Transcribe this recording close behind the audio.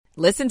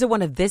Listen to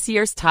one of this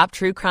year's top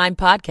true crime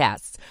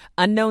podcasts.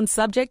 Unknown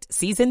Subject,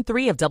 Season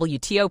 3 of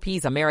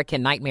WTOP's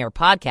American Nightmare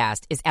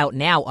podcast is out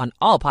now on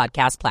all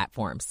podcast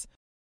platforms.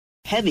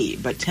 Heavy,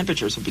 but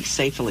temperatures will be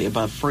safely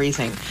above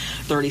freezing.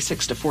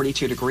 36 to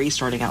 42 degrees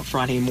starting out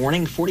Friday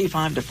morning,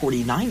 45 to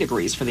 49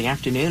 degrees for the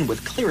afternoon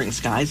with clearing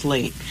skies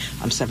late.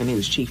 I'm 7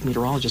 News Chief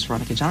Meteorologist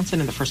Veronica Johnson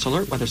in the First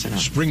Alert Weather Center.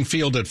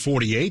 Springfield at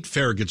 48,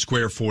 Farragut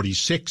Square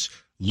 46,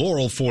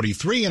 Laurel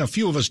 43, and a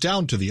few of us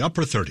down to the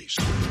upper 30s.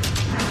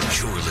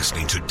 You're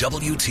listening to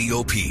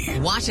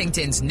WTOP,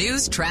 Washington's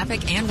news,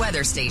 traffic, and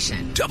weather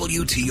station.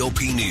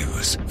 WTOP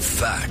News.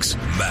 Facts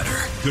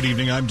matter. Good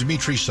evening, I'm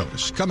Dimitri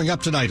Sotis. Coming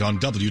up tonight on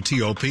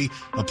WTOP,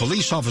 a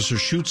police officer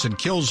shoots and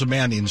kills a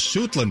man in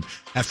Suitland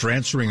after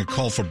answering a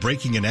call for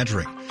breaking and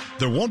entering.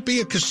 There won't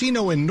be a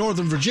casino in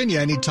Northern Virginia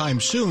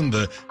anytime soon.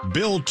 The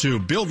bill to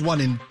build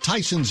one in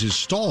Tysons is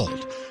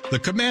stalled. The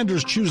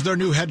Commanders choose their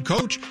new head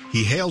coach.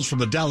 He hails from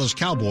the Dallas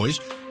Cowboys.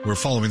 We're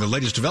following the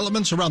latest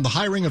developments around the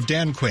hiring of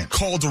Dan Quinn.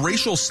 Called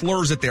racial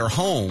slurs at their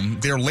home,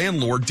 their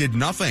landlord did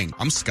nothing.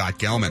 I'm Scott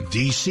Gelman.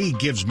 D.C.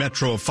 gives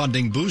Metro a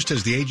funding boost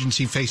as the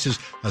agency faces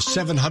a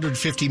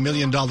 $750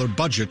 million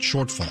budget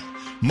shortfall.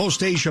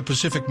 Most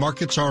Asia-Pacific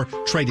markets are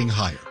trading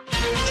higher.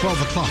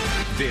 12 o'clock.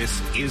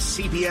 This is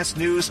CBS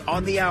News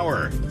on the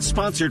Hour,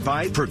 sponsored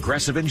by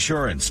Progressive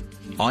Insurance.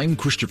 I'm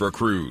Christopher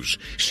Cruz.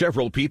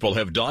 Several people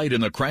have died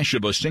in the crash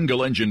of a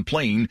single-engine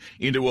plane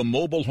into a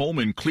mobile home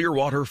in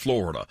Clearwater,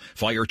 Florida.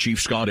 Fire Chief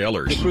Scott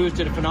Ehlers. The crews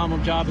did a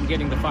phenomenal job in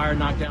getting the fire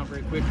knocked down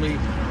very quickly,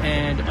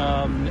 and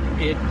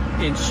it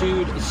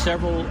ensued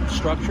several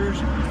structures.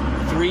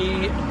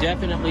 3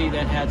 definitely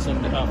that had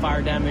some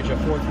fire damage, a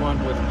 4th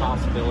one with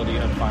possibility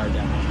of fire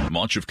damage.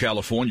 Much of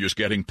California is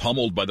getting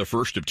pummeled by the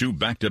first of 2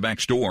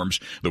 back-to-back storms.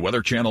 The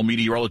Weather Channel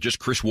meteorologist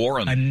Chris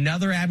Warren.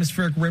 Another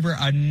atmospheric river,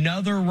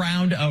 another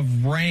round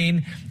of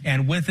rain,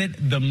 and with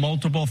it, the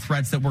multiple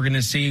threats that we're going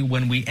to see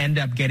when we end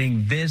up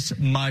getting this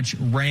much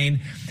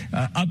rain,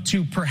 up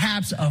to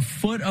perhaps a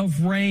foot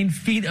of rain,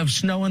 feet of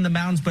snow in the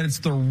mountains, but it's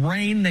the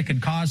rain that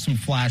could cause some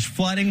flash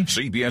flooding.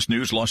 CBS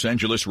News Los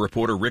Angeles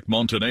reporter Rick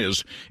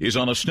Montanez is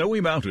on a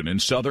snowy mountain in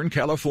Southern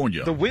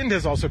California. The wind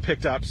has also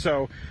picked up,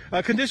 so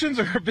conditions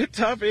are a bit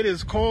tough. It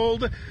is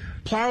cold.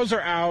 Plows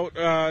are out,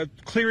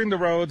 clearing the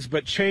roads,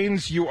 but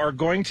chains, you are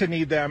going to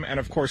need them. And,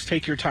 of course,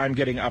 take your time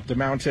getting up the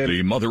mountain.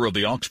 The mother of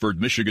the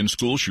Oxford, Michigan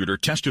school shooter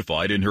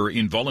testified in her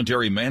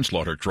involuntary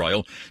manslaughter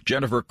trial.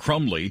 Jennifer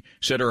Crumley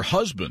said her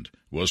husband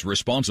was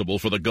responsible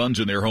for the guns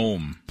in their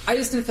home. I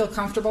just didn't feel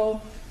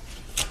comfortable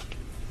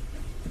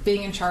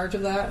being in charge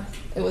of that.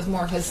 It was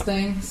more his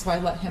thing, so I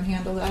let him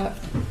handle that.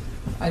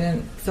 I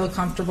didn't feel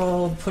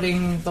comfortable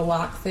putting the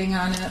lock thing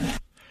on it.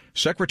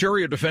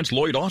 Secretary of Defense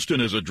Lloyd Austin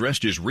has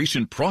addressed his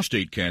recent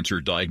prostate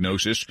cancer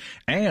diagnosis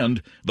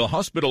and the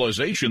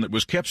hospitalization that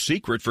was kept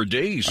secret for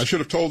days. I should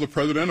have told the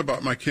president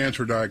about my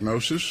cancer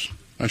diagnosis.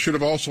 I should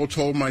have also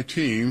told my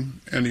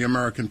team and the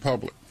American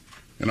public.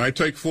 And I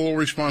take full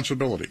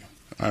responsibility.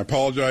 I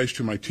apologize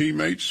to my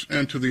teammates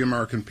and to the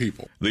American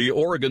people. The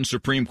Oregon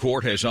Supreme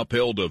Court has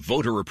upheld a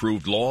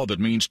voter-approved law that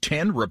means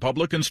 10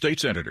 Republican state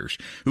senators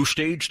who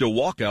staged a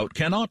walkout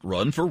cannot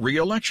run for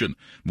re-election.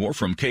 More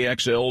from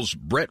KXL's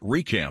Brett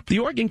Recamp. The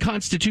Oregon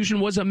Constitution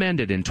was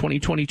amended in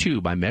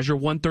 2022 by Measure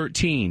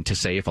 113 to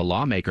say if a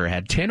lawmaker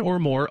had 10 or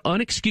more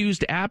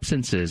unexcused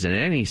absences in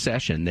any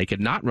session, they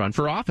could not run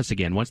for office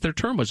again once their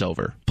term was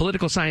over.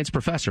 Political science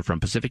professor from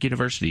Pacific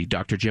University,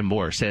 Dr. Jim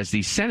Moore, says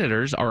these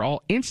senators are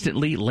all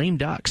instantly lame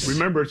ducks.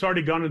 Remember, it's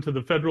already gone into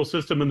the federal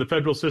system, and the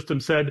federal system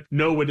said,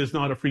 no, it is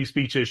not a free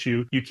speech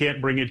issue. You can't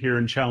bring it here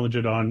and challenge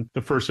it on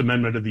the First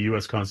Amendment of the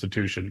U.S.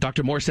 Constitution.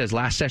 Dr. Moore says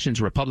last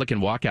session's Republican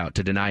walkout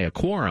to deny a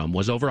quorum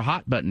was over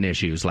hot-button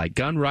issues like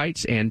gun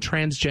rights and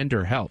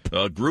transgender help.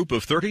 A group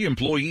of 30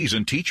 employees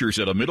and teachers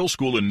at a middle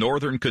school in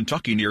northern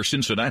Kentucky near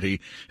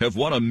Cincinnati have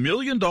won $1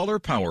 million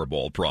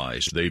Powerball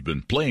prize. They've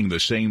been playing the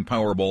same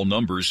Powerball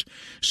numbers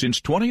since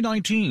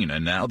 2019,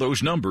 and now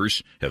those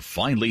numbers have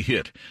finally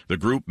hit. The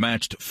group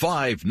matched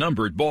 5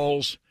 numbered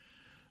balls,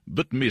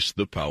 but missed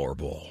the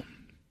Powerball.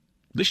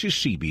 This is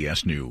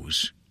CBS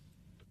News.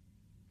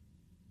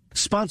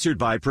 Sponsored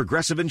by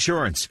Progressive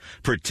Insurance.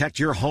 Protect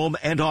your home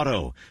and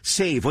auto.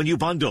 Save when you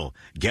bundle.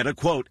 Get a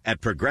quote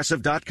at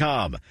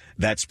Progressive.com.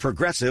 That's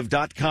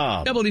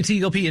Progressive.com.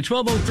 WTOP at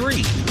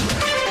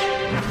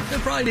 12:03.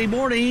 Good Friday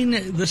morning,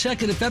 the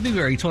 2nd of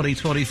February,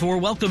 2024.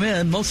 Welcome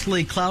in.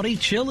 Mostly cloudy,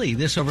 chilly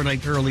this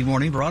overnight early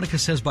morning. Veronica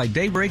says by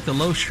daybreak, the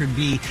low should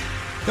be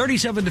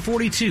 37 to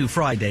 42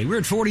 Friday. We're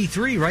at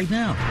 43 right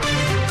now.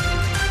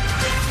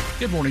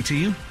 Good morning to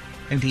you.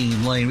 I'm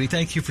Dean Lane. We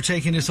thank you for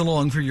taking us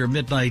along for your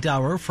midnight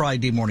hour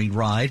Friday morning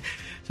ride.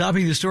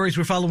 Topping the stories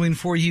we're following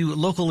for you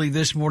locally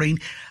this morning,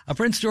 a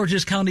Prince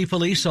George's County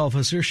police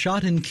officer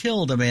shot and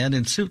killed a man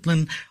in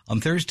Suitland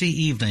on Thursday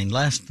evening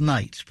last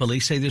night.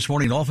 Police say this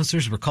morning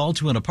officers were called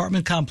to an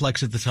apartment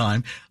complex at the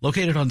time,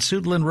 located on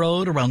Suitland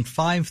Road around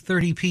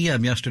 5:30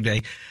 p.m.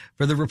 yesterday,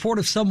 for the report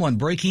of someone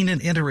breaking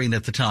and entering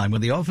at the time.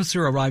 When the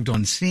officer arrived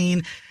on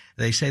scene,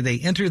 They say they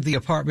entered the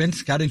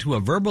apartment, got into a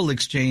verbal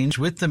exchange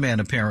with the man,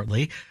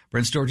 apparently.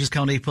 Prince George's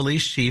County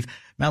Police Chief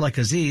Malik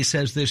Aziz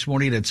says this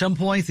morning at some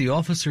point the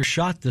officer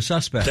shot the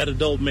suspect. That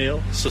adult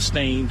male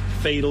sustained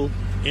fatal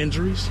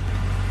injuries,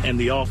 and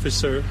the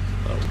officer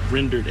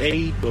rendered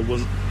aid but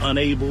was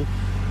unable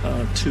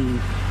to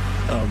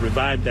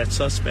revive that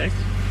suspect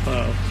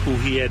who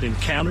he had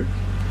encountered.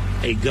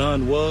 A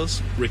gun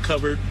was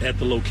recovered at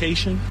the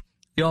location.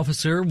 The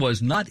officer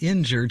was not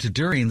injured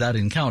during that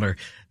encounter.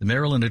 The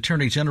Maryland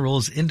Attorney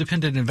General's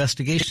Independent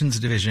Investigations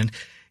Division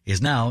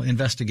is now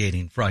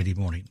investigating Friday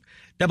morning.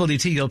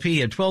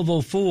 WTOP at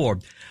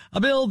 12:04. A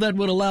bill that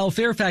would allow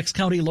Fairfax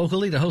County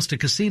locally to host a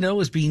casino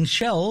is being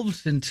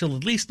shelved until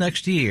at least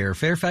next year.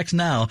 Fairfax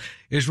Now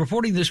is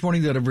reporting this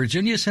morning that a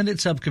Virginia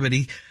Senate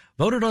subcommittee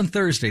voted on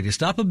Thursday to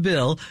stop a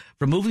bill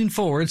from moving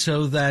forward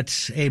so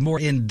that a more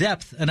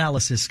in-depth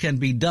analysis can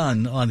be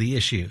done on the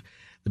issue.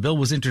 The bill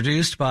was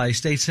introduced by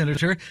State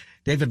Senator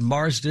David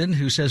Marsden,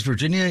 who says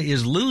Virginia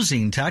is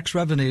losing tax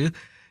revenue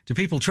to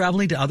people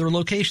traveling to other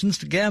locations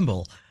to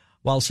gamble.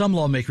 While some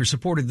lawmakers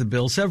supported the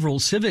bill, several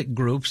civic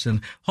groups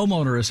and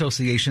homeowner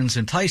associations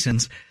in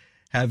Tysons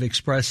have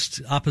expressed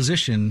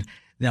opposition.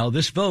 Now,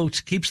 this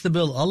vote keeps the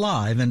bill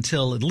alive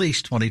until at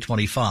least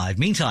 2025.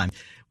 Meantime,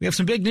 we have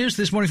some big news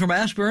this morning from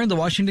Ashburn. The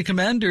Washington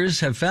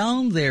Commanders have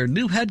found their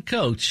new head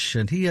coach,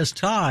 and he has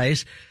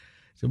ties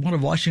to one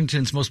of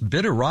Washington's most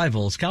bitter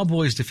rivals.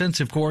 Cowboys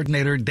defensive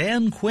coordinator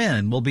Dan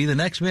Quinn will be the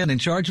next man in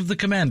charge of the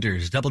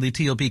Commanders.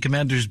 WTOP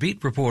Commanders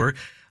beat reporter,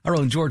 our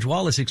own George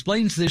Wallace,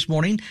 explains this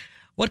morning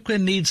what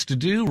Quinn needs to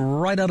do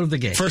right out of the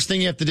gate. First thing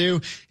you have to do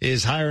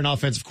is hire an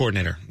offensive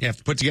coordinator. You have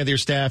to put together your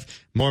staff.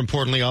 More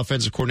importantly,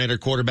 offensive coordinator,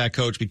 quarterback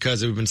coach,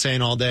 because we've been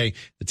saying all day,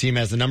 the team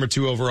has the number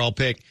 2 overall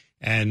pick.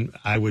 And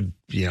I would,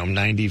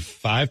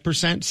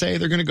 95% say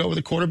they're going to go with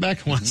a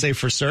quarterback. I want to say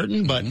for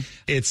certain, but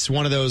it's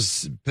one of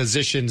those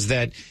positions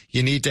that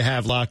you need to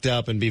have locked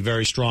up and be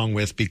very strong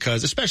with,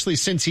 because especially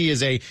since he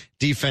is a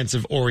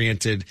defensive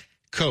oriented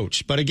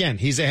coach. But again,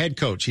 he's a head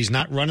coach. He's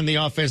not running the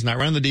offense, not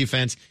running the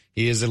defense.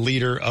 He is a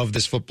leader of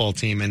this football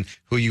team, and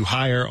who you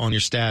hire on your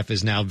staff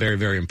is now very,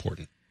 very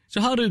important. So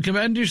how do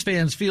Commanders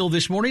fans feel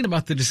this morning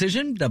about the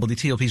decision?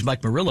 WTOP's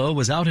Mike Murillo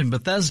was out in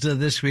Bethesda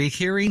this week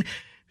hearing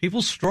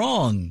people's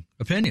strong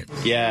opinions.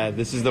 Yeah,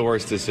 this is the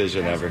worst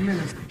decision ever.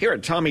 Here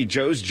at Tommy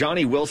Joe's,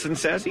 Johnny Wilson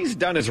says he's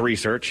done his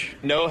research.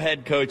 No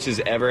head coach has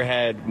ever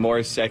had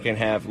more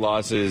second-half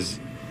losses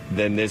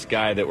than this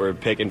guy that we're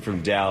picking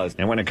from Dallas.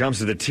 And when it comes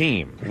to the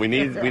team, we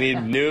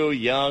need new,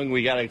 young.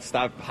 We got to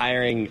stop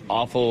hiring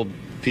awful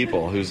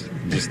people who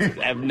just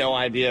have no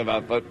idea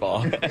about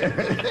football.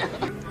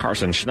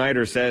 Carson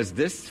Schneider says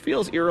this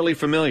feels eerily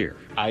familiar.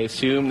 I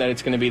assume that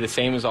it's going to be the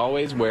same as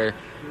always, where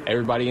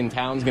everybody in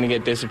town is going to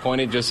get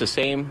disappointed just the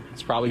same.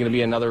 It's probably going to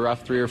be another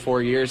rough 3 or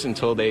 4 years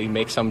until they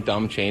make some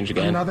dumb change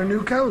again. Another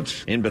new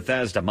coach. In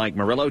Bethesda, Mike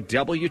Murillo,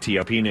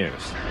 WTOP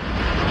News.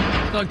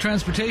 Dog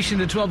transportation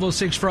at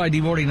 12:06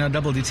 Friday morning on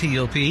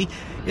WTOP.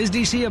 Is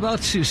D.C.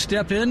 about to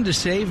step in to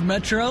save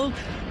Metro?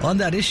 On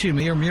that issue,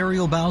 Mayor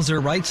Muriel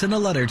Bowser writes in a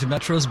letter to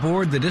Metro's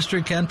board the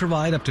district can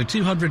provide up to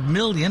 $200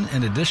 million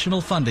in additional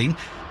funding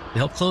to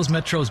help close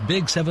Metro's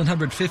big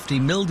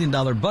 $750 million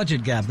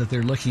budget gap that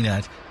they're looking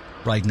at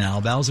right now.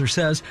 Bowser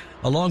says,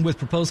 along with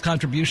proposed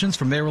contributions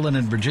from Maryland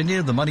and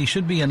Virginia, the money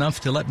should be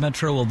enough to let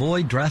Metro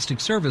avoid drastic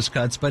service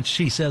cuts. But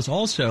she says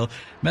also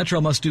Metro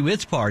must do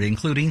its part,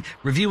 including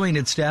reviewing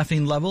its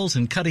staffing levels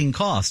and cutting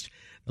costs.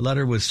 The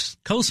letter was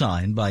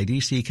co-signed by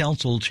D.C.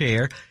 Council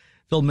Chair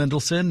Phil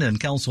Mendelson and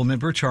Council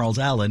Member Charles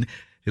Allen,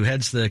 who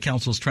heads the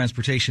Council's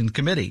Transportation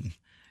Committee.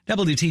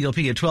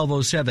 WTOP at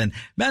 12:07.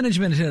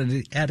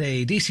 Management at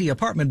a D.C.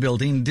 apartment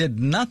building did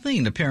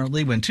nothing,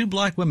 apparently, when 2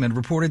 black women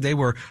reported they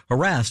were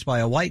harassed by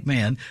a white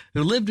man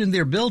who lived in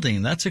their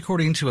building. That's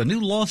according to a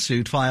new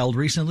lawsuit filed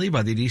recently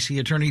by the D.C.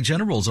 Attorney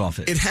General's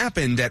office. It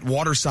happened at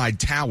Waterside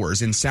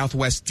Towers in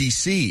southwest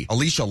D.C.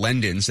 Alicia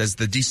Lendon says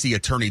the D.C.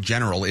 Attorney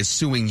General is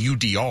suing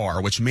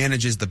UDR, which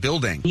manages the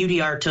building.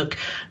 UDR took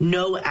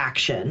no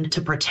action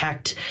to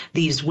protect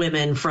these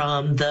women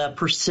from the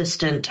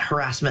persistent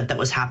harassment that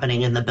was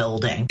happening in the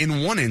building.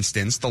 In one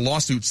instance, the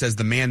lawsuit says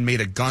the man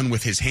made a gun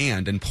with his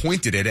hand and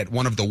pointed it at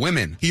one of the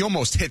women. He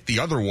almost hit the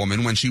other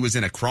woman when she was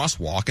in a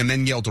crosswalk and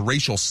then yelled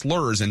racial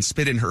slurs and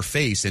spit in her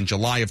face in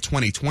July of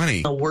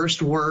 2020. The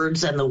worst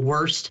words and the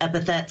worst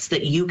epithets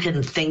that you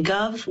can think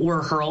of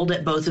were hurled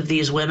at both of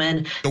these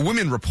women. The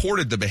women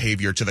reported the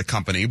behavior to the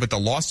company, but the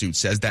lawsuit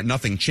says that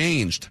nothing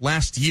changed.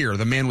 Last year,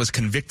 the man was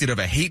convicted of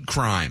a hate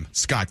crime.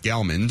 Scott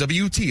Gelman,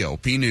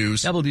 WTOP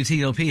News.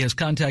 WTOP has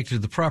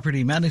contacted the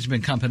property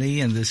management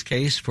company in this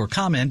case for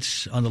comment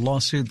on the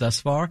lawsuit. Thus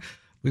far,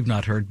 we've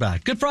not heard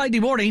back. Good Friday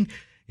morning.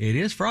 It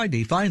is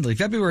Friday, finally,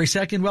 February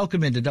 2nd.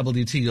 Welcome into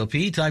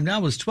WTOP. Time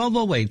now is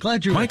 12:08.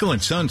 Glad you're Michael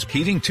and Son's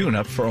heating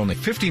tune-up for only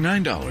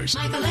 $59.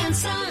 Michael and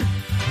Son.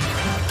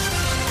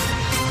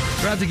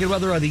 Traffic and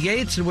weather on the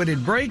 8s and when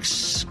it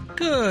breaks.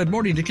 Good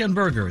morning to Ken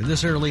Berger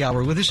this early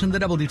hour with us in the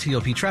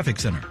WTOP Traffic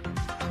Center.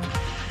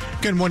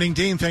 Good morning,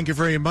 Dean. Thank you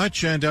very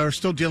much. And we're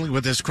still dealing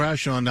with this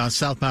crash on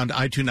southbound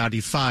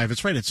I-295.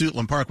 It's right at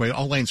Zootland Parkway.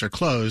 All lanes are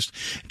closed.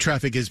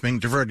 Traffic is being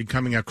diverted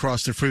coming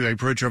across the freeway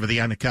bridge over the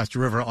Anacostia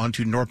River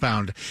onto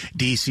northbound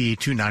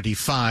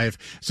DC-295.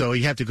 So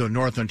you have to go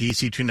north on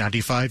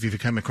DC-295 if you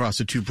come across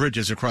the two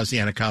bridges across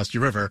the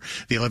Anacostia River,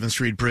 the 11th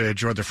Street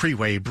Bridge or the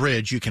freeway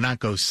bridge. You cannot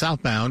go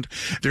southbound.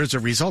 There's a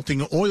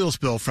resulting oil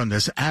spill from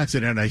this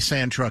accident. A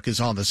sand truck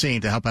is on the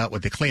scene to help out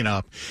with the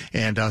cleanup.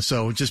 And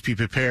so just be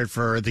prepared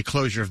for the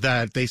closure of that.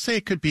 They say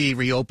it could be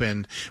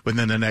reopened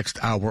within the next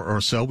hour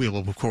or so. We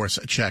will, of course,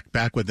 check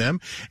back with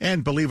them.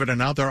 And believe it or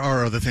not, there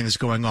are other things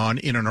going on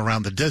in and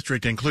around the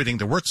district, including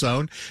the work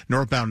zone.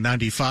 Northbound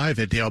 95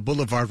 at Dale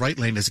Boulevard, right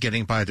lane is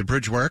getting by the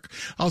bridge work.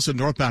 Also,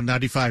 northbound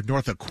 95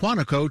 north of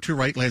Quantico, two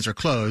right lanes are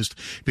closed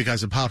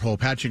because of pothole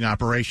patching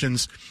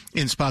operations.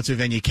 In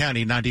Spotsylvania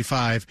County,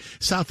 95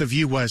 south of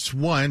US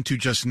 1 to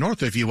just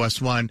north of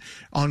US 1,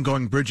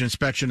 ongoing bridge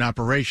inspection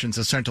operations.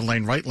 The center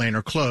lane, right lane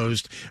are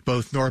closed,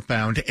 both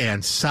northbound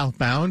and southbound.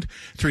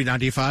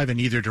 395 in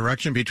either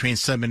direction between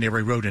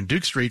Seminary Road and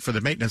Duke Street for the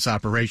maintenance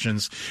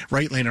operations.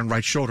 Right lane and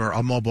right shoulder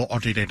are mobile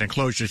alternating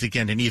closures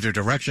again in either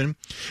direction.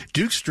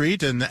 Duke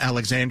Street and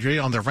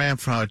Alexandria on the ramp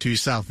to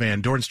South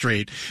Van Dorn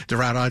Street. The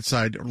right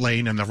outside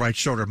lane and the right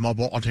shoulder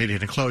mobile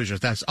alternating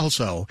closures. That's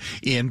also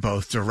in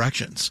both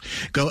directions.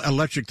 Go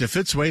electric to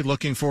Fitzway.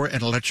 Looking for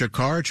an electric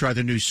car? Try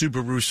the new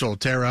Subaru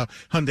Solterra,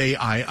 Hyundai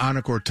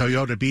Ioniq, or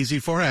Toyota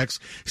BZ4X.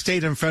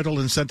 State and federal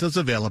incentives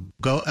available.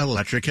 Go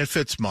electric at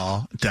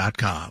Fitzmall.com.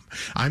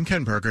 I'm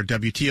Ken Berger,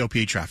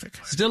 WTOP Traffic.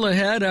 Still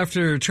ahead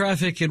after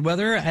traffic and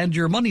weather and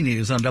your money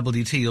news on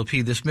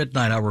WTOP this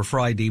midnight hour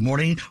Friday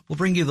morning. We'll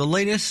bring you the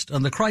latest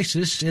on the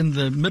crisis in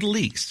the Middle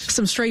East.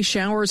 Some stray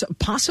showers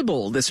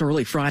possible this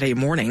early Friday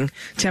morning.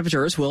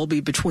 Temperatures will be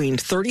between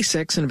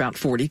 36 and about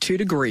 42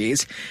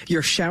 degrees.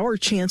 Your shower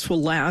chance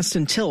will last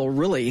until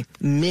really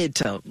mid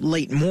to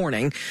late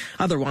morning.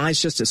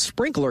 Otherwise, just a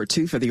sprinkle or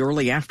two for the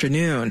early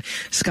afternoon.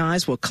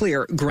 Skies will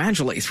clear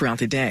gradually throughout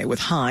the day with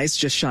highs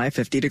just shy of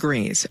 50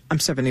 degrees. I'm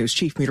 7 News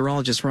Chief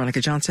Meteorologist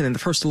Veronica Johnson in the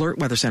First Alert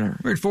Weather Center.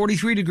 We're at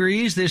 43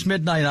 degrees this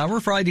midnight hour,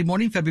 Friday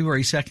morning,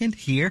 February 2nd,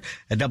 here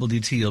at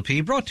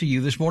WTOP. Brought to you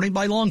this morning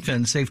by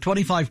Longfence. Save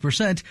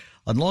 25%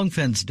 on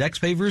Longfence decks,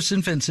 pavers,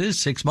 and fences.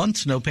 6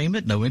 months, no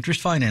payment, no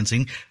interest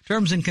financing.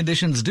 Terms and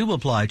conditions do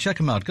apply. Check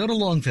them out. Go to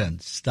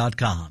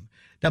longfence.com.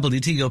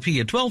 WTOP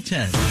at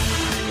 12:10.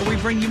 We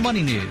bring you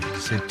money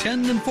news at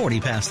 10:40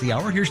 past the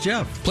hour. Here's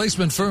Jeff.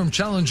 Placement firm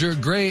Challenger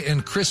Gray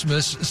 &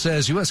 Christmas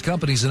says U.S.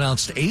 companies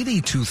announced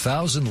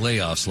 82,000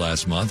 layoffs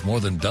last month, more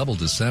than double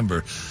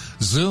December.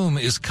 Zoom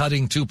is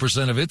cutting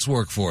 2% of its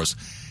workforce.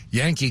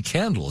 Yankee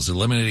Candle is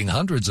eliminating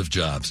hundreds of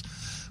jobs.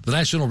 The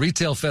National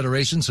Retail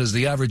Federation says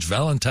the average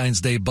Valentine's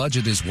Day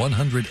budget is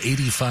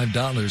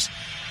 $185,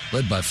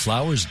 led by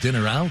flowers,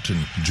 dinner out,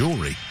 and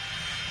jewelry.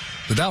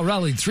 The Dow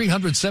rallied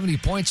 370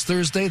 points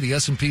Thursday. The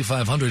S&P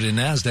 500 and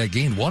NASDAQ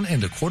gained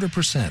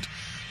 1.25%.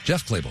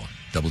 Jeff Claiborne,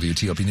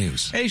 WTOP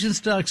News. Asian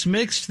stocks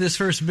mixed this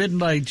first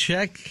midnight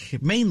check,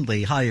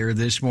 mainly higher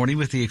this morning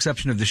with the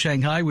exception of the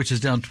Shanghai, which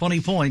is down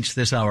 20 points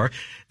this hour.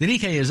 The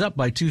Nikkei is up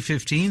by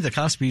 215. The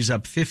Kospi is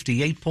up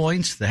 58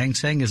 points. The Hang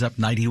Seng is up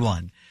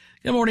 91.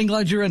 Good morning.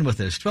 Glad you're in with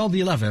us. 12 to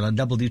 11 on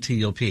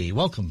WTOP.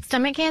 Welcome.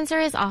 Stomach cancer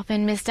is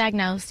often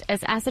misdiagnosed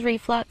as acid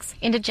reflux,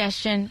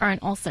 indigestion, or an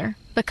ulcer.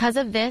 Because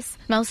of this,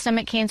 most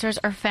stomach cancers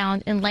are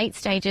found in late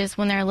stages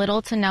when there are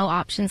little to no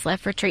options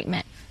left for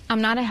treatment.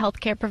 I'm not a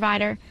healthcare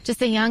provider,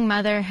 just a young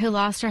mother who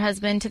lost her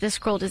husband to this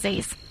cruel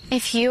disease.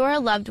 If you or a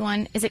loved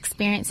one is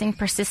experiencing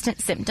persistent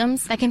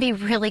symptoms that can be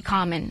really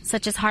common,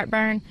 such as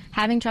heartburn,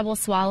 having trouble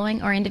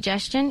swallowing, or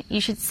indigestion,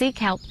 you should seek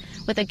help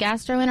with a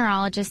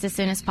gastroenterologist as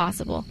soon as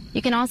possible.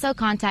 You can also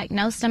contact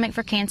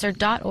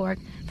nostomachforcancer.org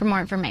for more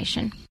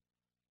information.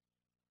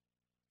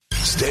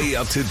 Stay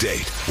up to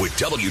date with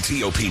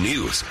WTOP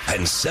News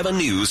and 7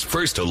 News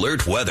First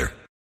Alert Weather.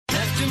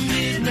 After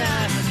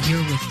midnight, you're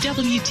with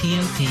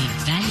WTOP.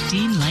 Thank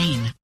Dean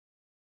Lane.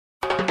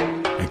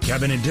 At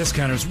Cabinet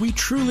Discounters, we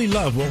truly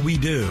love what we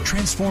do.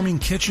 Transforming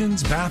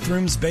kitchens,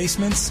 bathrooms,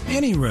 basements,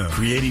 any room.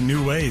 Creating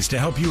new ways to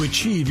help you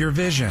achieve your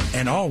vision.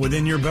 And all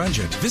within your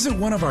budget. Visit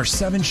one of our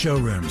 7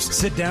 showrooms.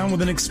 Sit down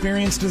with an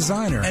experienced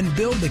designer and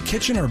build the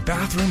kitchen or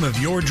bathroom of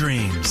your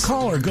dreams.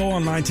 Call or go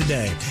online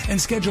today and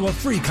schedule a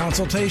free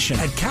consultation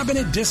at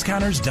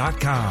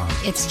CabinetDiscounters.com.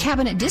 It's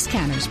Cabinet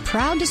Discounters,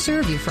 proud to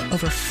serve you for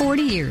over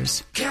 40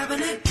 years.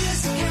 Cabinet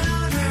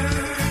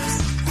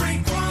Discounters.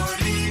 Great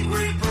quality,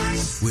 great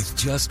price. With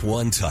just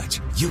one touch,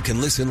 you can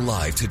listen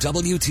live to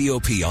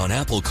WTOP on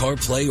Apple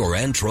CarPlay or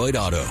Android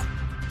Auto.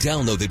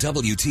 Download the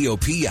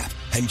WTOP app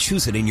and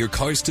choose it in your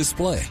car's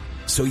display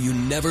so you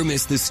never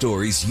miss the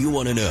stories you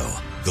want to know,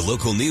 the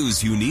local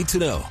news you need to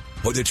know,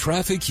 or the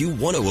traffic you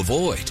want to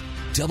avoid.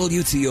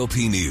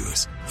 WTOP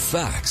News.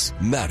 Facts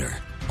matter.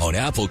 On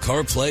Apple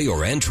CarPlay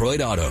or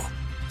Android Auto.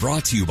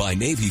 Brought to you by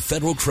Navy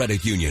Federal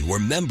Credit Union, where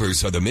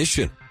members are the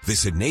mission.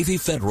 Visit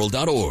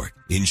NavyFederal.org.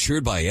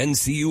 Insured by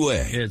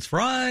NCUA. It's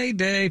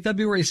Friday,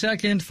 February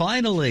 2nd.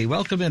 Finally,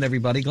 welcome in,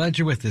 everybody. Glad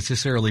you're with us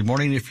this early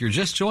morning. If you're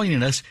just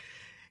joining us,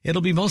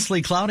 It'll be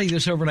mostly cloudy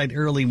this overnight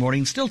early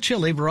morning. Still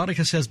chilly.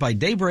 Veronica says by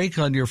daybreak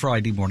on your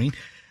Friday morning,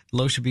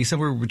 low should be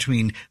somewhere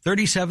between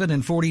 37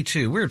 and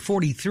 42. We're at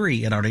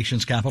 43 in our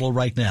nation's capital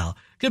right now.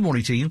 Good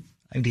morning to you.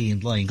 I'm Dean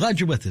Lane.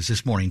 Glad you're with us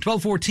this morning.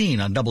 12:14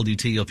 on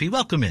WTOP.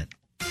 Welcome in.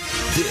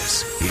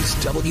 This is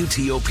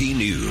WTOP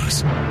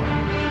News.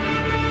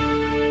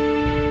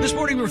 This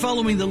morning we're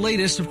following the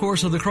latest, of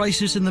course, of the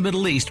crisis in the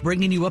Middle East,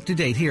 bringing you up to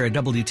date here at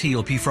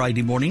WTOP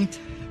Friday morning.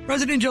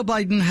 President Joe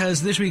Biden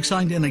has this week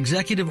signed an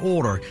executive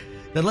order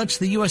that lets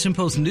the U.S.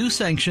 impose new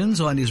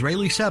sanctions on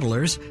Israeli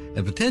settlers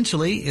and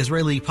potentially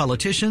Israeli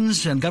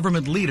politicians and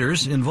government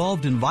leaders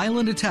involved in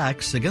violent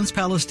attacks against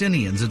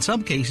Palestinians. In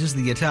some cases,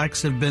 the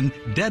attacks have been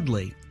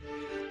deadly.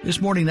 This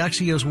morning,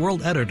 Axios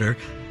world editor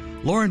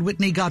Lauren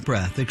Whitney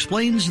Gottbrath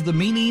explains the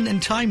meaning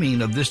and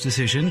timing of this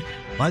decision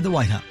by the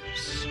White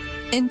House.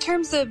 In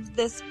terms of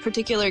this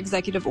particular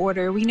executive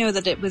order, we know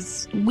that it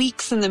was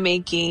weeks in the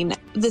making.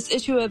 This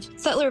issue of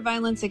settler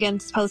violence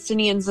against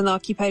Palestinians in the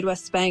occupied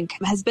West Bank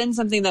has been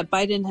something that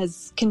Biden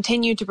has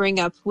continued to bring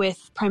up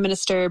with Prime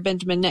Minister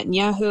Benjamin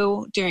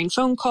Netanyahu during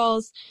phone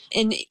calls.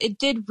 And it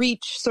did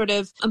reach sort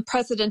of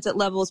unprecedented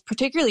levels,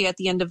 particularly at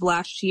the end of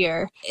last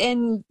year.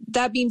 And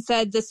that being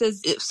said, this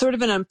is sort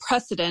of an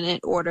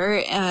unprecedented order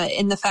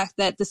in the fact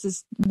that this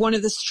is one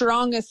of the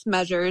strongest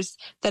measures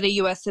that a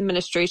U.S.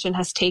 administration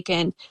has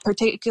taken,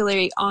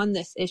 particularly on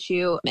this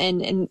issue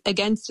and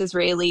against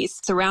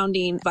Israelis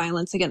surrounding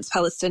violence against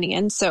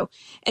Palestinians. So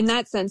in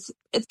that sense,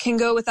 it can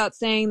go without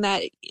saying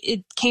that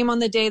it came on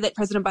the day that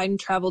President Biden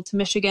traveled to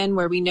Michigan,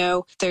 where we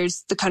know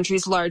there's the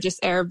country's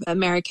largest Arab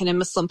American and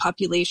Muslim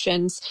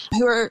populations,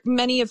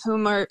 many of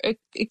whom are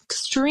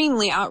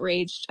extremely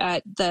outraged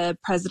at the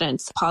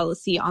president's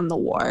policy on the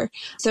war.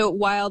 So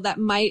while that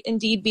might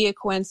indeed be a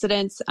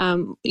coincidence,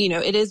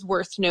 it is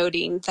worth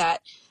noting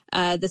that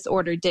this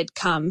order did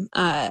come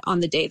on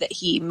the day that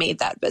he made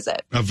that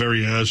visit. A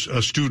very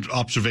astute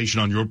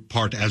observation on your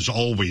part, as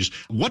always.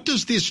 What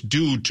does this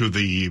do to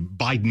the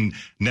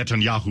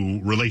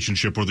Biden-Netanyahu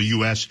relationship or the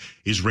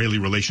U.S.-Israeli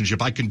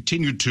relationship? I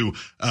continue to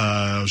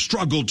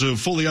struggle to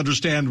fully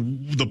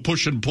understand the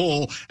push and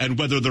pull and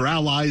whether they're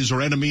allies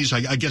or enemies.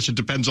 I guess it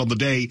depends on the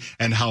day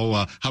and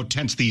how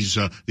tense these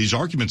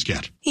arguments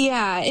get.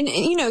 Yeah,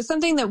 and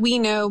something that we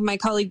know, my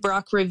colleague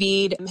Brock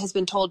Ravid has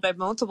been told by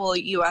multiple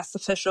U.S.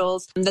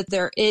 officials that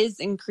there is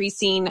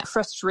increasing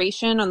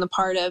frustration on the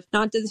part of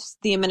not just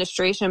the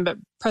administration, but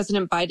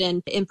President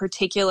Biden in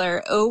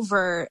particular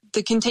over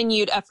the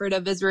continued effort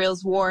of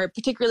Israel's war,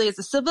 particularly as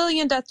the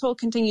civilian death toll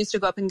continues to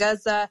go up in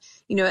Gaza.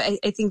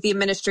 I think the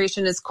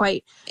administration is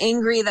quite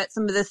angry that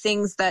some of the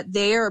things that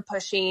they are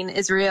pushing,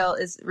 Israel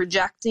is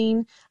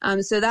rejecting.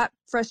 So that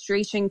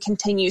frustration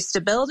continues to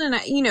build. And,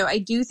 I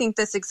do think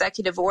this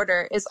executive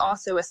order is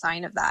also a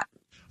sign of that.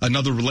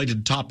 Another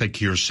related topic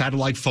here,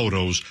 satellite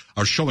photos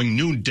are showing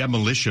new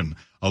demolition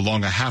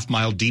along a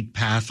half-mile deep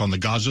path on the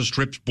Gaza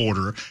Strip's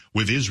border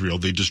with Israel.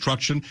 The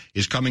destruction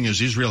is coming as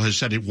Israel has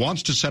said it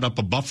wants to set up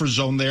a buffer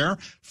zone there,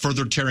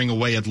 further tearing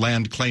away at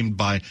land claimed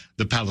by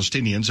the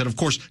Palestinians. And, of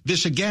course,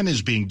 this again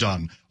is being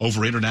done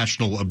over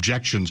international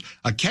objections.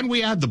 Can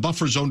we add the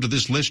buffer zone to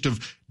this list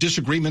of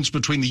disagreements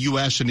between the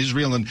U.S. and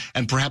Israel?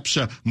 And perhaps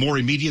more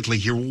immediately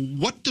here,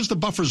 what does the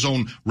buffer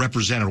zone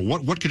represent, or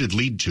what could it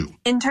lead to?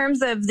 In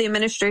terms of the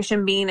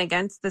administration being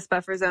against this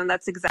buffer zone,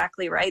 that's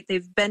exactly right.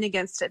 They've been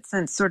against it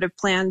since sort of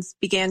plans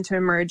began to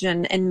emerge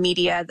in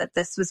media that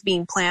this was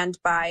being planned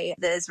by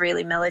the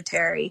Israeli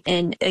military.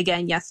 And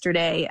again,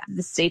 yesterday,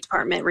 the State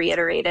Department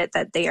reiterated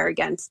that they are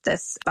against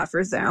this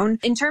buffer zone.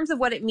 In terms of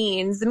what it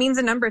means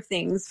a number of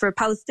things. For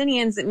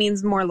Palestinians, it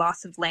means more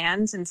loss of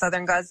land in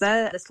southern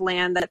Gaza. This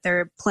land that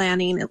they're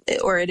planning,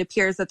 or it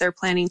appears that they're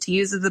planning to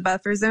use as the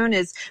buffer zone,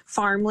 is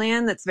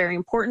farmland that's very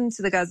important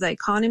to the Gaza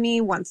economy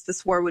once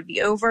this war would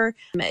be over.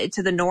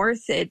 To the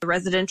north,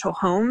 residential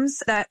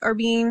homes that are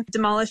being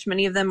demolished,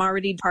 many of them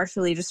already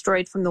partially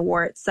destroyed from the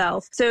war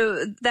itself.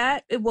 So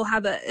that it will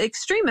have an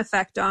extreme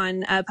effect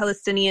on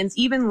Palestinians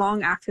even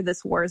long after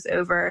this war is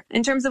over.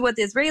 In terms of what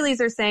the Israelis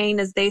are saying,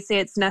 is they say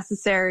it's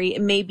necessary,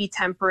 it may be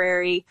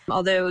temporary,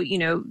 although,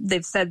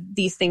 they've said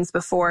these things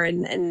before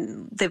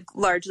and they've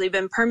largely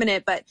been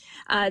permanent, but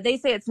they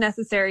say it's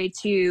necessary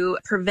to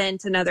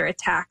prevent another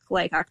attack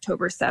like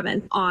October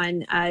 7th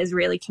on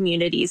Israeli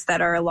communities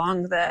that are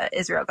along the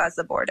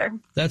Israel-Gaza border.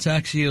 That's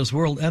Axios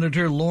world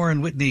editor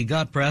Lauren Whitney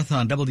Gottbrath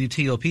on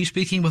WTOP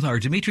speaking with our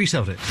Dimitri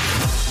Sotis.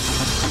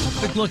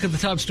 Quick look at the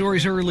top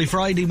stories early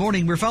Friday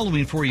morning. We're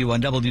following for you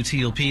on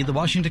WTOP. The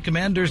Washington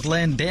Commanders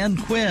land Dan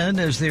Quinn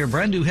as their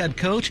brand new head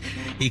coach.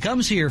 He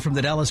comes here from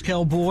the Dallas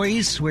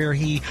Cowboys, where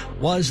he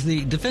was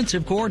the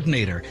defensive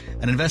coordinator.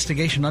 An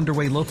investigation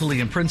underway locally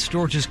in Prince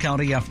George's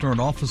County after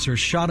an officer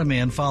shot a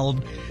man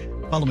following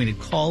a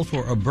call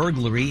for a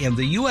burglary. And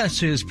the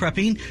U.S. is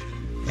preparing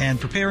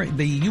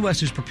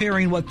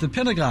what the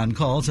Pentagon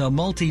calls a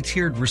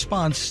multi-tiered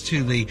response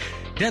to the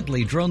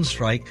deadly drone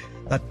strike,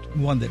 that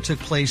one that took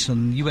place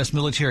on the U.S.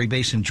 military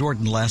base in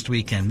Jordan last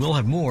weekend. We'll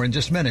have more in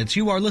just minutes.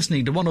 You are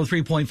listening to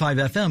 103.5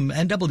 FM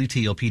and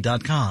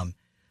WTOP.com.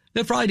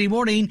 Good Friday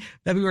morning,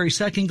 February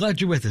 2nd. Glad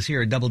you're with us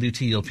here at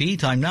WTOP.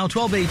 Time now,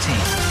 12:18.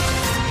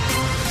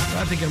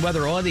 Traffic and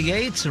weather on the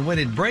 8s and when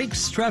it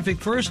breaks. Traffic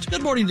first.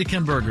 Good morning to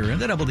Ken Berger in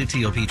the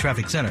WTOP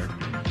Traffic Center.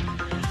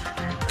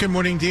 Good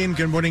morning, Dean.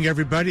 Good morning,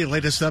 everybody.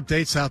 Latest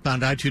update,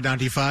 southbound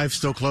I-295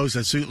 still closed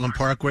at Suitland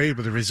Parkway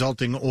with a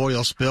resulting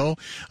oil spill.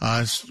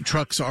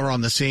 Trucks are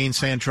on the scene,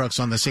 sand trucks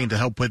on the scene to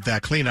help with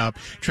that cleanup.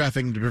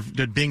 Traffic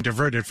being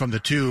diverted from the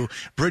two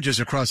bridges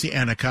across the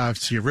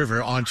Anacostia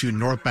River onto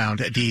northbound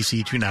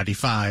DC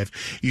 295.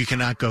 You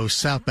cannot go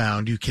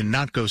southbound. You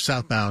cannot go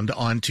southbound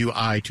onto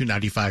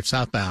I-295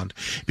 southbound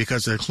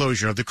because of the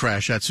closure of the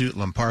crash at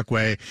Suitland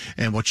Parkway.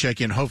 And we'll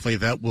check in. Hopefully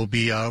that will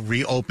be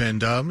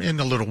reopened in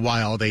a little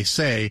while, they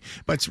say.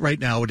 But right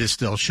now it is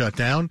still shut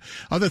down.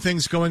 Other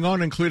things going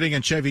on, including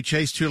in Chevy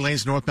Chase, 2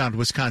 lanes northbound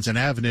Wisconsin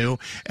Avenue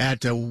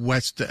at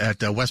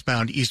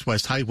westbound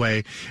East-West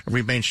Highway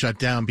remains shut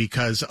down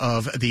because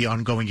of the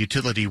ongoing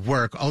utility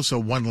work. Also,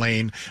 1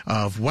 lane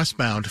of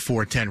westbound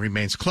 410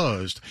 remains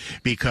closed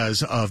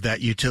because of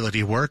that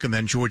utility work. And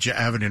then Georgia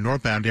Avenue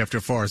northbound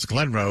after Forest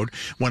Glen Road,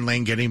 1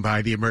 lane getting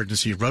by the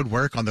emergency road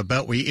work on the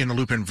Beltway inner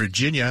loop in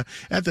Virginia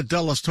at the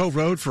Dulles Toll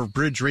Road for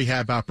bridge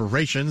rehab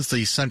operations.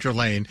 The center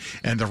lane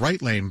and the right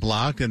lane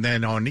blocked, and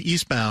then on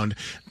eastbound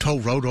Toll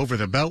Road over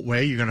the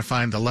Beltway, you're going to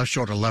find the left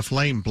shoulder left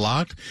lane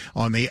blocked.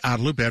 On the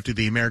outer loop after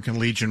the American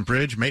Legion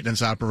Bridge,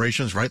 maintenance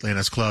operations, right lane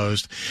is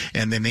closed.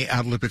 And then the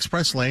outer loop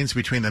express lanes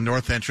between the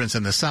north entrance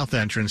and the south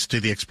entrance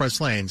to the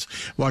express lanes.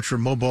 Watch for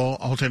mobile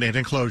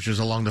alternating closures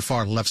along the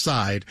far left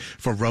side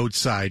for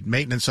roadside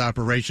maintenance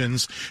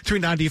operations.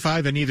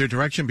 395 in either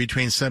direction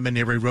between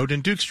Seminary Road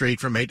and Duke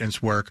Street for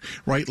maintenance work.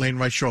 Right lane,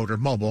 right shoulder,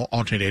 mobile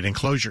alternating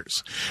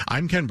closures.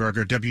 I'm Ken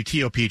Berger,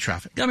 WTOP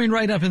Traffic. Coming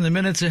right up in the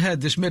minutes ahead,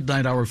 this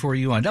midnight hour for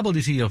you on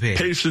WTOP.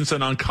 Patients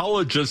and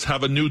oncologists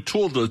have a new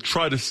tool to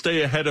try to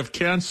stay ahead of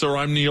cancer.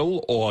 I'm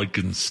Neil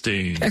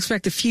Augenstein.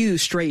 Expect a few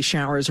stray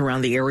showers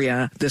around the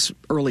area this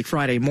early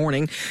Friday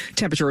morning.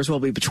 Temperatures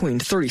will be between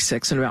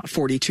 36 and about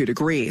 42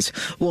 degrees.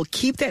 We'll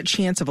keep that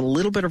chance of a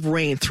little bit of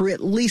rain through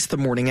at least the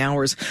morning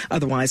hours.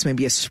 Otherwise,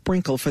 maybe a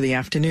sprinkle for the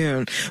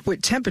afternoon,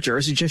 with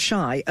temperatures just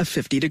shy of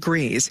 50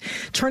 degrees.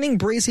 Turning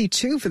breezy,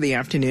 too, for the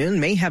afternoon.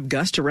 May have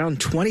gusts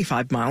around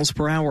 25 miles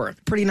per hour.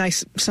 Pretty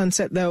nice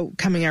sunset, though,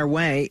 coming our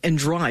way, and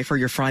dry for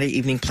your Friday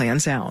evening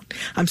plans out.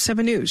 I'm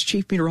 7 News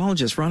Chief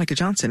Meteorologist Veronica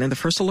Johnson in the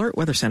First Alert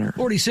Weather Center.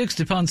 46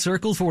 DuPont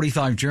Circle,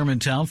 45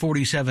 Germantown,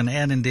 47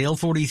 Annandale,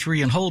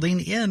 43 in Holding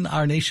in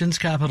our nation's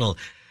capital.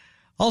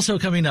 Also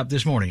coming up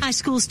this morning. High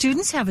school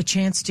students have a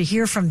chance to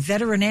hear from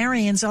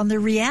veterinarians on the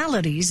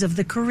realities of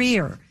the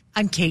career.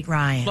 I'm Kate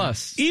Ryan.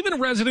 Plus,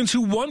 even residents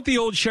who want the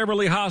old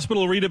Chevrolet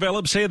Hospital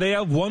redeveloped say they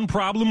have one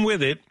problem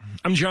with it.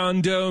 I'm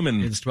John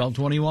Doman. It's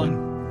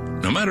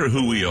 12:21. No matter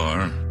who we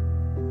are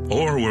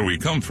or where we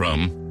come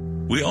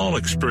from, we all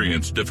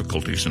experience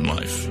difficulties in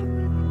life.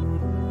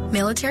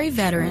 Military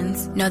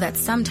veterans know that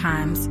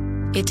sometimes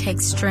it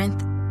takes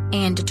strength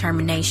and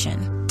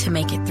determination to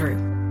make it through.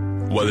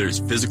 Whether it's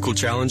physical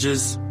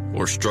challenges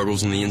or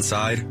struggles on the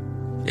inside,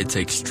 it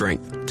takes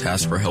strength to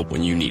ask for help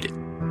when you need it.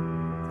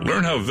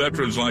 Learn how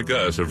veterans like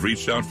us have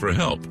reached out for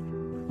help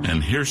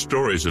and hear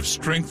stories of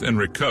strength and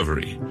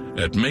recovery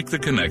at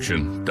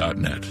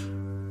MakeTheConnection.net.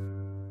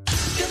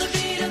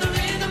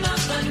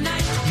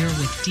 You're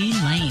with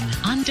Dean Lane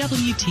on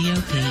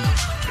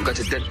WTOP. I've got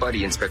a dead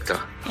body, Inspector.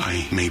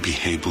 I may be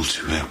able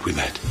to help with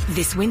that.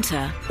 This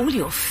winter, all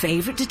your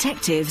favourite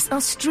detectives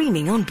are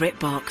streaming on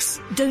BritBox.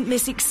 Don't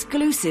miss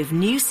exclusive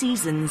new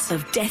seasons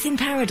of Death in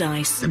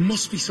Paradise. There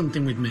must be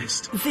something we've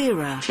missed.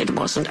 Vera. It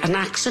wasn't an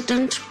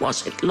accident,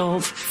 was it,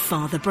 love?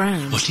 Father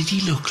Brown. What did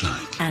he look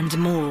like? And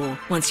more.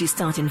 Once you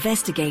start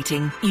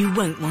investigating, you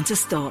won't want to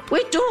stop.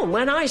 We're done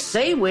when I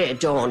say we're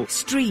done.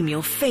 Stream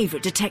your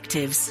favourite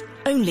detectives.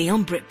 Only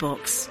on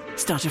BritBox.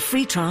 Start a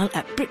free trial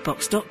at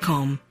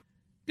BritBox.com.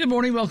 Good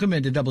morning. Welcome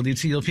into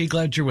WTOP.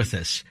 Glad you're with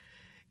us.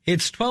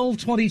 It's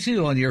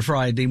 12:22 on your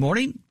Friday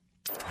morning.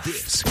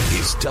 This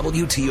is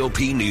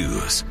WTOP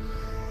News.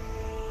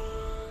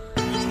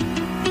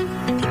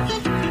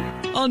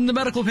 On the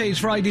medical page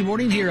Friday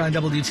morning here on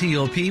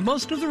WTOP,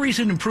 most of the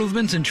recent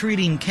improvements in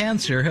treating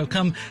cancer have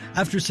come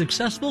after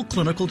successful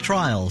clinical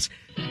trials.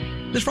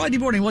 This Friday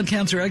morning, one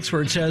cancer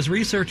expert says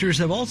researchers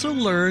have also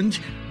learned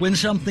when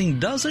something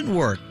doesn't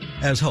work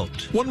as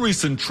hoped. One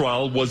recent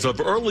trial was of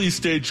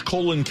early-stage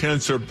colon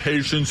cancer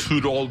patients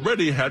who'd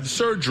already had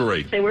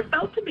surgery. They were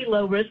felt to be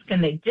low risk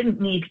and they didn't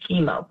need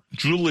chemo.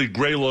 Julie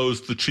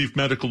Graylow's the chief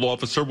medical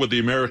officer with the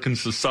American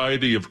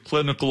Society of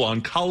Clinical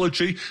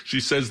Oncology.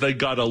 She says they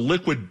got a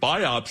liquid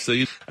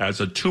biopsy.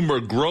 As a tumor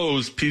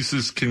grows,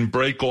 pieces can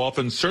break off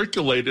and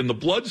circulate in the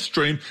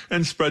bloodstream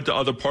and spread to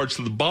other parts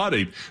of the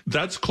body.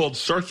 That's called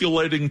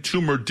circulating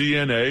tumor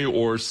DNA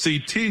or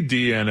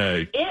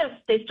ctDNA. If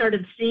they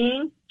started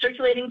seeing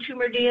circulating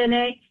tumor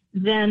DNA,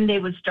 then they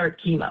would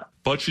start chemo.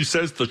 But she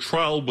says the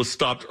trial was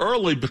stopped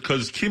early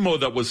because chemo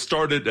that was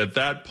started at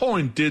that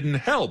point didn't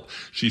help.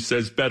 She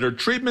says better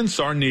treatments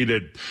are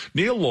needed.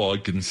 Neil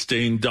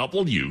Augenstein,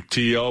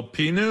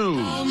 WTOP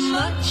News. How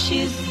much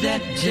is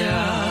that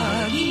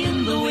dog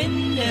in the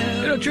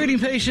window? Treating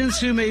patients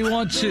who may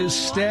want to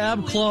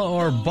stab, claw,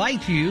 or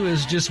bite you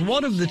is just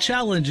one of the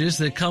challenges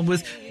that come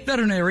with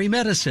veterinary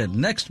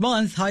medicine. Next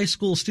month, high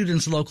school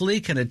students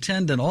locally can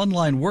attend an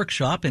online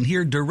workshop and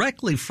hear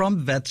directly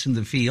from vets in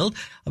the field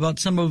about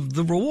some of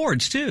the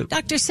rewards, too.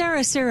 Dr. Sarah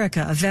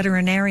Sirica, a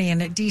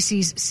veterinarian at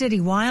DC's City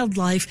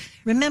Wildlife,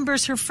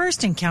 remembers her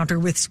first encounter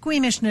with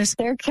squeamishness.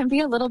 There can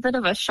be a little bit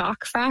of a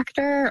shock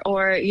factor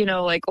or,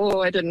 like,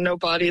 oh, I didn't know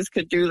bodies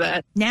could do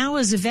that. Now,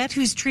 as a vet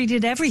who's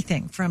treated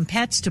everything from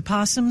pets to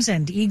possums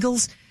and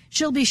eagles,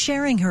 she'll be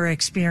sharing her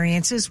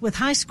experiences with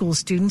high school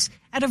students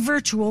at a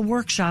virtual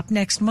workshop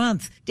next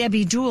month.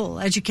 Debbie Jewell,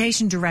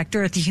 education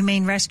director at the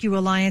Humane Rescue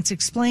Alliance,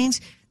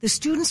 explains the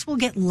students will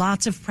get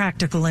lots of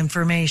practical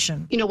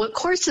information. What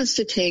courses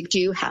to take? Do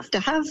you have to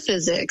have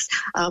physics?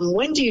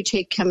 When do you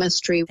take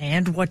chemistry?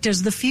 And what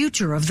does the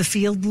future of the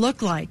field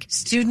look like?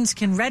 Students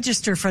can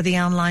register for the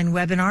online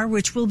webinar,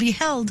 which will be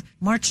held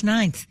March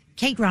 9th.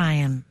 Kate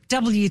Ryan,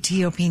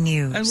 WTOP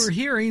News. And we're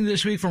hearing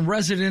this week from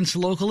residents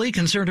locally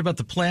concerned about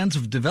the plans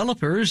of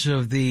developers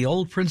of the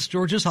old Prince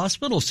George's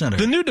Hospital Center.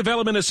 The new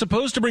development is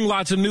supposed to bring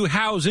lots of new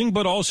housing,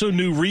 but also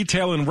new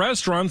retail and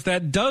restaurants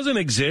that doesn't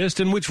exist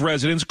and which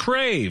residents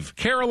crave.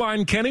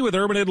 Caroline Kenny with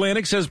Urban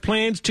Atlantic says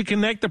plans to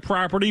connect the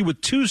property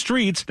with two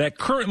streets that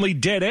currently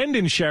dead end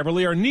in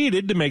Cheverly are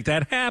needed to make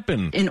that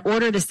happen. In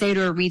order to say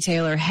to a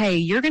retailer, hey,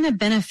 you're going to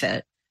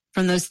benefit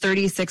from those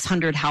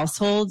 3,600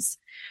 households,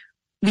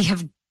 we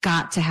have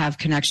got to have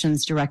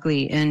connections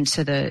directly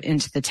into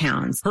the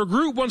towns. Her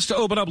group wants to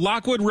open up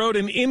Lockwood Road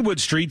and Inwood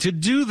Street to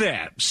do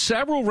that.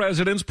 Several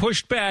residents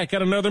pushed back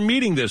at another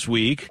meeting this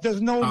week. There's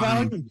no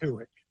value to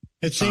it.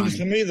 It seems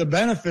to me the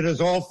benefit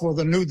is all for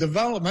the new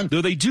development.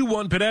 Though they do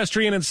want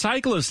pedestrian and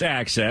cyclist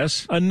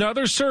access,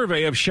 another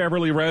survey of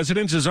Cheverly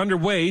residents is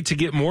underway to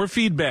get more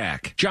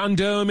feedback. John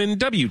Dome in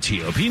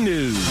WTOP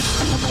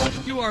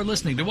News. You are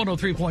listening to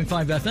 103.5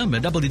 FM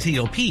at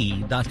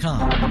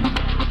WTOP.com.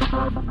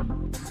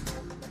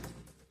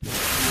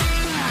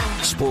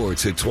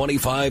 Sports at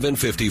 25 and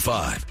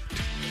 55.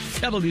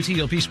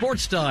 WTOP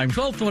Sports Time,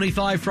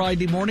 12:25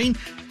 Friday morning.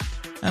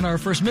 And our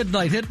first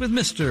midnight hit with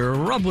Mr.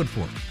 Rob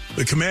Woodford.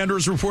 The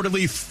Commanders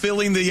reportedly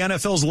filling the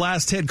NFL's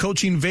last head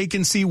coaching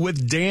vacancy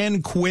with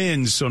Dan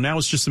Quinn. So now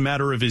it's just a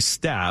matter of his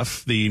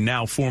staff. The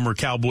now former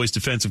Cowboys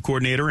defensive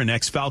coordinator and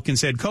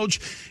ex-Falcons head coach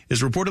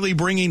is reportedly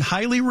bringing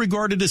highly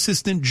regarded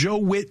assistant Joe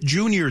Witt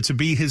Jr. to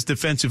be his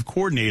defensive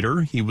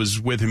coordinator. He was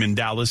with him in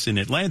Dallas and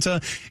Atlanta.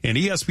 And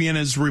ESPN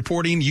is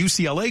reporting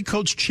UCLA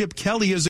coach Chip Kelly is